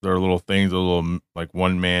little things, the little like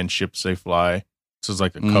one man ships they fly. This is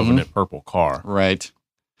like the Covenant purple car. Right.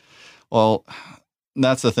 Well,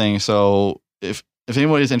 that's the thing. So if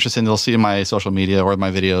anybody's interested, they'll see in my social media or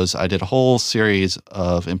my videos, I did a whole series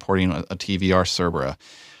of importing a TVR Cerbera.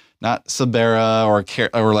 Not Cerbera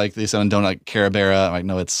or like they said, don't like Carabera. Like,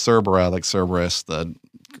 no, it's Cerbera, like Cerberus, the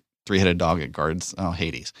three-headed dog that guards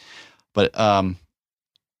Hades. But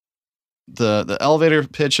the elevator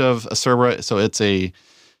pitch of a Cerbera, so it's a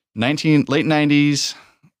late 90s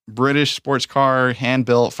British sports car,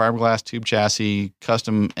 hand-built fiberglass tube chassis,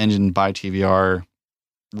 custom engine by TVR.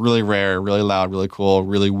 Really rare, really loud, really cool,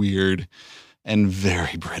 really weird, and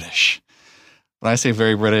very British. When I say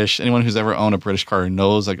very British, anyone who's ever owned a British car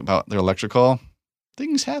knows like about their electrical.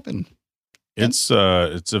 Things happen. It's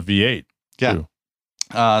a V8.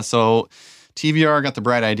 Yeah. So TVR got the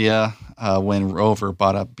bright idea when Rover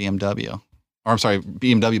bought up BMW. Or I'm sorry,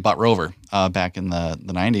 BMW bought Rover back in the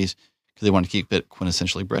 90s because they wanted to keep it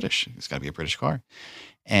quintessentially British. It's got to be a British car.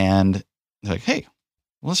 And they're like, hey,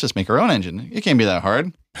 let's just make our own engine. It can't be that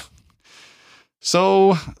hard.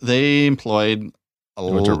 So they employed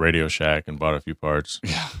went to Radio Shack and bought a few parts.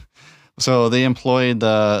 Yeah. So they employed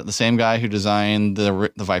the same guy who designed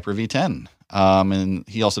the Viper V10. And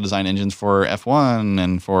he also designed engines for F1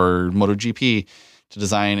 and for MotoGP to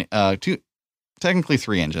design technically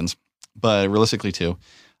three engines, but realistically two.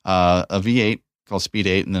 A V8 called Speed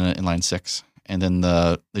 8 and then an inline 6. And then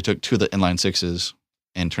they took two of the inline 6s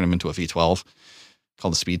and turned them into a V12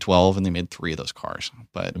 called the Speed 12, and they made three of those cars.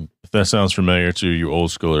 But if that sounds familiar to you old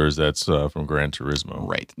schoolers, that's from Gran Turismo.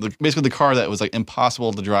 Right. Basically the car that was like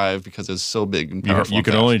impossible to drive because it's so big and powerful. You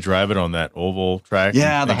can only drive it on that oval track.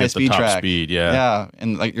 Yeah, the high speed track. Speed, yeah. Yeah,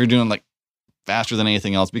 and like you're doing like faster than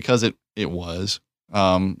anything else because it was.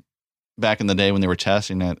 Back in the day when they were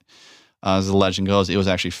testing it, as the legend goes, it was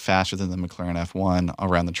actually faster than the McLaren F1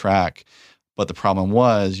 around the track. But the problem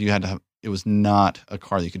was it was not a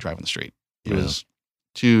car that you could drive on the street. It was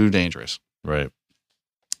too dangerous. Right.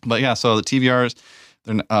 But yeah, so the TVRs,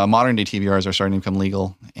 modern day TVRs are starting to become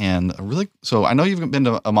legal. And so I know you've been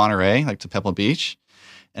to a Monterey, like to Pebble Beach,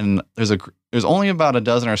 and there's only about a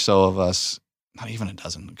dozen or so of us, not even a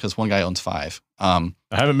dozen, because one guy owns 5. I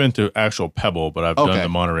haven't been to actual Pebble, but I've done the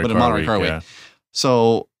Monterey Car Week. Yeah.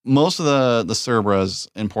 So most of the Cerberas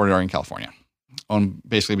imported are in California, owned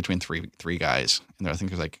basically between three guys. And I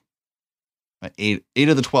think there's like eight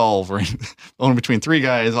of the 12 were owned between 3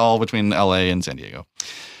 guys, all between LA and San Diego.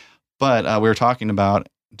 But we were talking about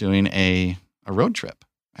doing a road trip,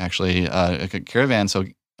 actually, a caravan. So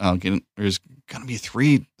there's going to be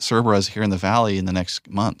 3 Cerberas here in the valley in the next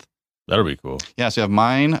month. That'll be cool. Yeah, so you have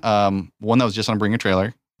mine, one that was just on Bring Your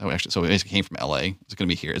Trailer. So it basically came from LA. It's going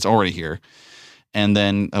to be here. It's already here. And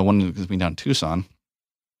then one is going to be down in Tucson.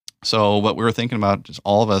 So what we were thinking about, just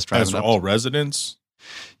all of us driving up. All residents?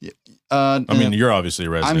 Yeah. I mean, you're obviously a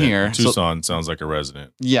resident. I'm here. Tucson sounds like a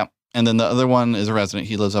resident. Yeah. And then the other one is a resident.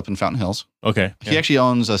 He lives up in Fountain Hills. Okay. He actually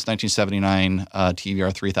owns a 1979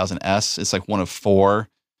 TVR 3000S. It's like one of 4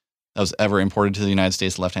 that was ever imported to the United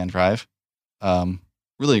States left-hand drive.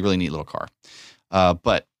 Really, really neat little car.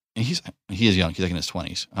 But he is young. He's like in his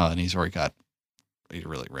 20s. And he's already got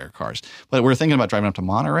really rare cars. But we're thinking about driving up to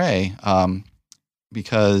Monterey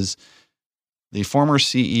because the former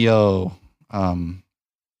CEO,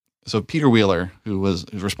 so Peter Wheeler, who was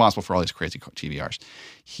responsible for all these crazy TVRs,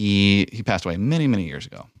 he passed away many, many years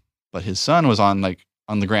ago. But his son was on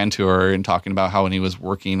the Grand Tour and talking about how when he was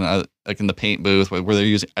working like in the paint booth where they're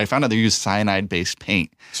using, I found out they use cyanide-based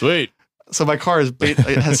paint. Sweet. So my car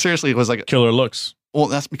it was like killer looks. Well,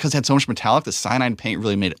 that's because it had so much metallic. The cyanide paint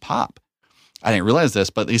really made it pop. I didn't realize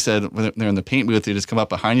this, but he said when they're in the paint booth, they just come up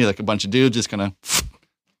behind you like a bunch of dudes, just kind of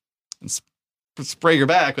and spray your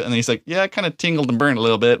back. And he's like, yeah, it kind of tingled and burned a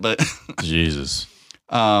little bit, but Jesus.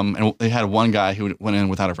 And they had one guy who went in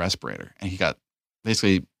without a respirator, and he got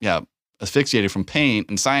basically, asphyxiated from paint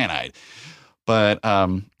and cyanide. But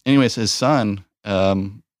anyways, his son,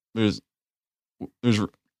 we're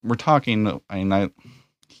talking,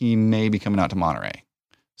 he may be coming out to Monterey.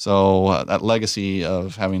 So that legacy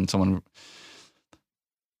of having someone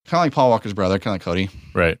kind of like Paul Walker's brother, kind of like Cody.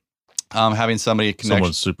 Right. Having somebody connect,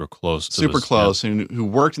 someone super close to super this, close, yeah. who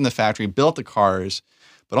worked in the factory, built the cars,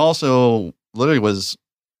 but also literally was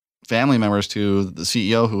family members to the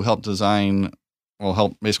CEO who helped design,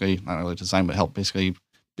 help basically, not really design, but help basically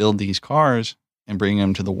build these cars and bring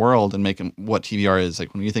them to the world and make them what TVR is.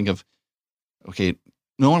 Like when you think of, okay,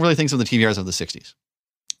 no one really thinks of the TVRs of the 60s.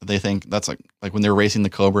 They think that's like when they're racing the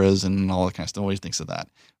Cobras and all that kind of stuff. Nobody thinks of that.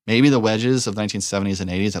 Maybe the wedges of the 1970s and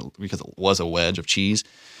 80s, because it was a wedge of cheese.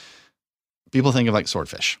 People think of like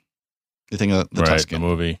Swordfish. They think of the Tuscan. The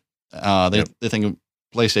movie. They think of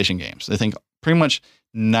PlayStation games. They think pretty much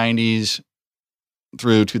 90s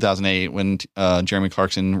through 2008 when Jeremy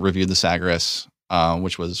Clarkson reviewed the Sagres,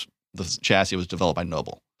 which was the chassis was developed by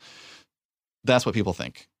Noble. That's what people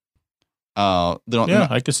think. They don't. Yeah,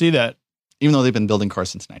 I could see that. Even though they've been building cars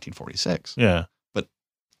since 1946. Yeah. But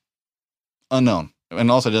unknown. And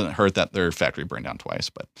also it doesn't hurt that their factory burned down twice.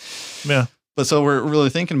 But yeah. But so we're really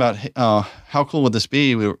thinking about how cool would this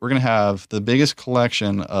be? We're going to have the biggest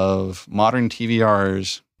collection of modern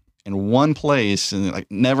TVRs in one place, and like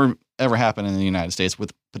never ever happened in the United States,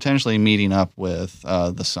 with potentially meeting up with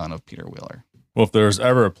the son of Peter Wheeler. Well, if there's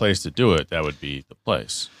ever a place to do it, that would be the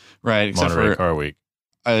place. Right. Except Monterey for Car Week.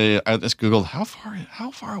 I just Googled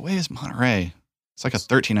how far away is Monterey? It's like a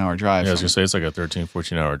 13-hour drive. Yeah, I was going to say it's like a 13,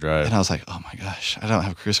 14-hour drive. And I was like, oh my gosh, I don't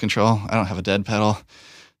have cruise control. I don't have a dead pedal.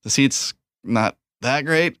 The seat's not that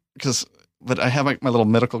great but I have like my little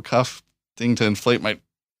medical cuff thing to inflate my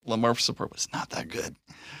lumbar support, but it's not that good.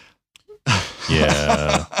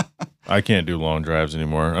 Yeah. I can't do long drives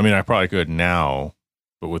anymore. I mean, I probably could now,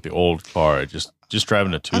 but with the old car, just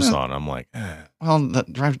driving to Tucson, I'm like, Well,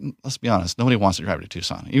 let's be honest. Nobody wants to drive to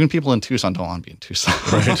Tucson. Even people in Tucson don't want to be in Tucson.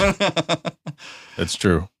 Right. That's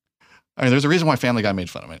true. I mean, there's a reason why Family Guy made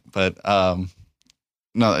fun of it, but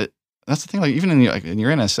no, that's the thing. Like even in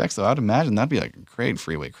your NSX, though, I'd imagine that'd be like a great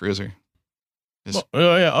freeway cruiser.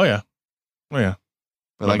 Oh yeah.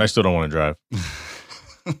 But I still don't want to drive.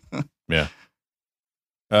 Yeah.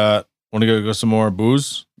 Want to go some more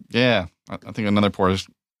booze? Yeah, I think another pour is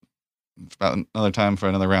about another time for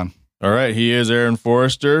another round. All right, he is Aaron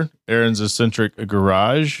Forrester. Aaron's Eccentric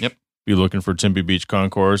Garage. Yep. Be looking for Tempe Beach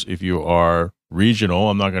Concours if you are regional.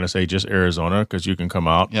 I'm not going to say just Arizona because you can come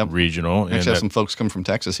out regional. Actually, have some folks come from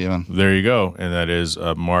Texas even. There you go, and that is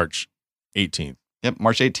March 18th. Yep,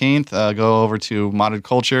 March 18th. Go over to Modded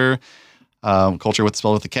Culture, Culture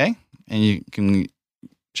spelled with a K, and you can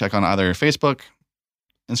check on either Facebook,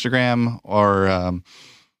 Instagram, or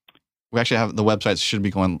we actually have the website should be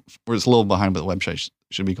going. We're just a little behind, but the website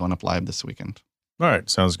should be going up live this weekend. All right,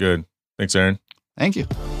 sounds good. Thanks, Aaron. Thank you.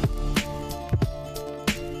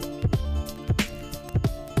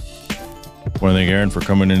 I want to thank Aaron for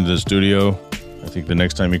coming into the studio. I think the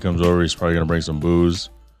next time he comes over, he's probably going to bring some booze.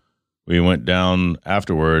 We went down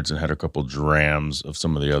afterwards and had a couple drams of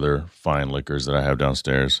some of the other fine liquors that I have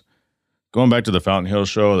downstairs. Going back to the Fountain Hill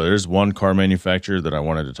show, there's one car manufacturer that I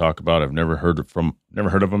wanted to talk about. I've never heard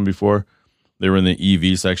of them before. They were in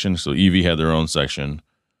the EV section, so EV had their own section,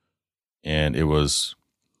 and it was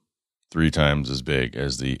 3 times as big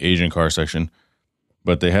as the Asian car section.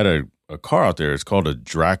 But they had a car out there. It's called a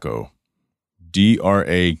Draco,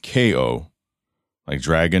 Drako, like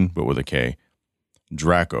dragon, but with a K.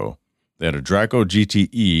 Draco. They had a Draco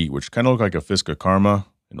GTE, which kind of looked like a Fisker Karma,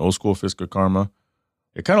 an old school Fisker Karma.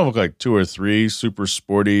 It kind of looked like 2 or 3 super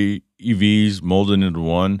sporty EVs molded into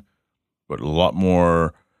one, but a lot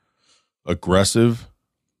more aggressive.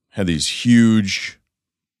 Had these huge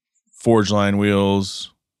Forge Line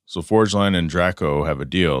wheels. So Forge Line and Draco have a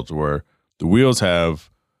deal to where the wheels have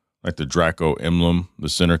like the Draco emblem, the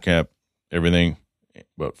center cap, everything,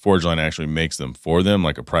 but Forge Line actually makes them for them,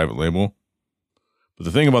 like a private label. But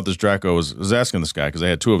the thing about this Draco is, I was asking this guy because they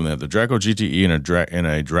had 2 of them. They had the Draco GTE and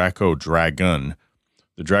a Draco Dragon.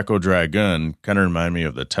 The Draco Dragon kind of remind me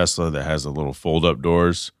of the Tesla that has the little fold-up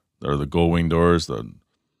doors, or the gull wing doors, the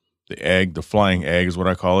flying egg is what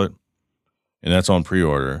I call it, and that's on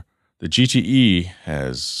pre-order. The GTE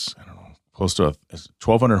has, I don't know, close to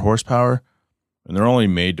 1,200 horsepower, and they're only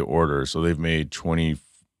made to order, so they've made 25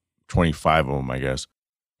 of them, I guess.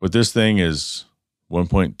 But this thing is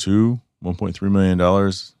 $1.3 million.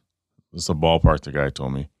 That's the ballpark the guy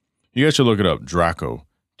told me. You guys should look it up. Draco.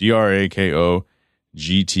 Drako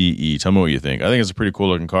GTE. Tell me what you think. I think it's a pretty cool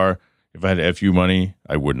looking car. If I had FU money,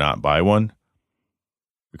 I would not buy one.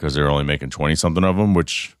 because they're only making 20 something of them,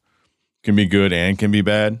 which can be good and can be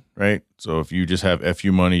bad, right? So if you just have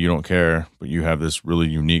FU money, you don't care, but you have this really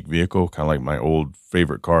unique vehicle, kind of like my old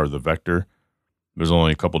favorite car, the Vector. There's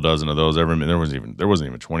only a couple dozen of those ever. There wasn't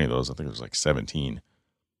even 20 of those. I think it was like 17.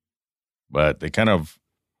 But they kind of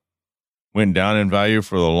went down in value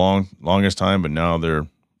for the longest time, but now they're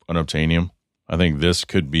unobtainium. I think this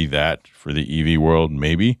could be that for the EV world,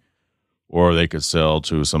 maybe, or they could sell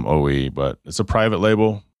to some OE, but it's a private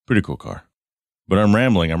label. Pretty cool car. But I'm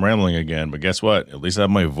rambling again. But guess what? At least I have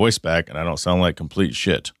my voice back and I don't sound like complete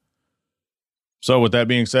shit. So with that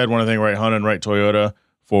being said, I want to thank Right Honda and Right Toyota,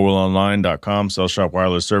 4wheelonline.com, Sell Shop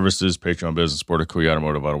Wireless Services, Patreon Business Support, Cooley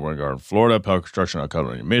Automotive, out of Warren Garden, Florida, Pell Construction, out of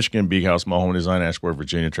California, Michigan, Big House, Small Home Design, Ashburn,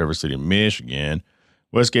 Virginia, Traverse City, Michigan,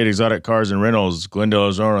 Westgate Exotic Cars and Rentals, Glendale,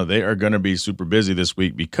 Arizona. They are going to be super busy this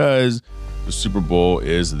week because the Super Bowl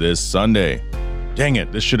is this Sunday. Dang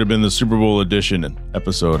it, this should have been the Super Bowl edition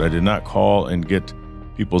episode. I did not call and get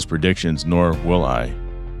people's predictions, nor will I.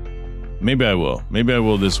 Maybe I will. Maybe I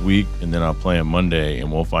will this week, and then I'll play on Monday,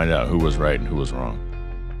 and we'll find out who was right and who was wrong.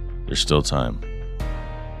 There's still time.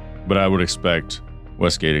 But I would expect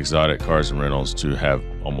Westgate Exotic Cars and Rentals to have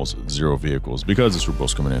almost zero vehicles because the Super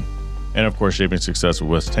Bowl's coming in. And, of course, Shaping Success with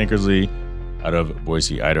Wes Tankersley out of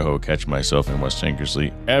Boise, Idaho. Catch myself and Wes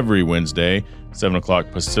Tankersley every Wednesday, 7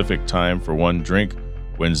 o'clock Pacific time for One Drink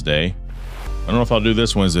Wednesday. I don't know if I'll do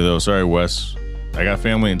this Wednesday, though. Sorry, Wes. I got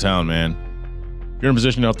family in town, man. If you're in a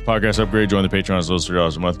position to help the podcast upgrade, join the Patreon as low as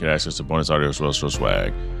 $3 a month. Get access to bonus audio as well as show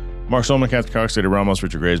swag. Mark Solomon, Kathy Cox, Sadie Ramos,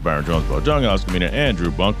 Richard Graves, Byron Jones, Bo Jung, Alex Camina, and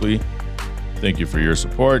Drew Bunkley. Thank you for your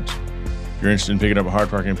support. If you're interested in picking up a Hard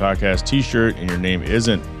Parking Podcast t-shirt and your name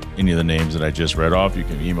isn't any of the names that I just read off, you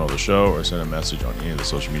can email the show or send a message on any of the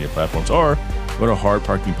social media platforms, or go to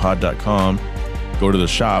hardparkingpod.com, go to the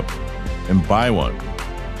shop, and buy one.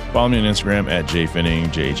 Follow me on Instagram at jfinning,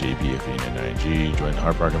 JJPFENNING. Join the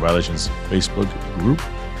Hard Parking Violations Facebook group,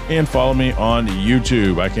 and follow me on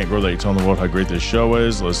YouTube. I can't grow that. You're telling the world how great this show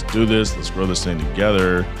is. Let's do this. Let's grow this thing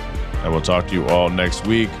together. I will talk to you all next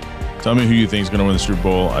week. Tell me who you think is going to win the Super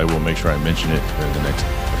Bowl. I will make sure I mention it during the next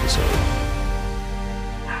episode.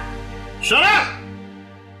 Shut up!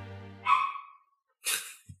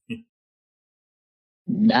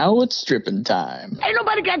 Now it's stripping time. Ain't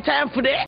nobody got time for that.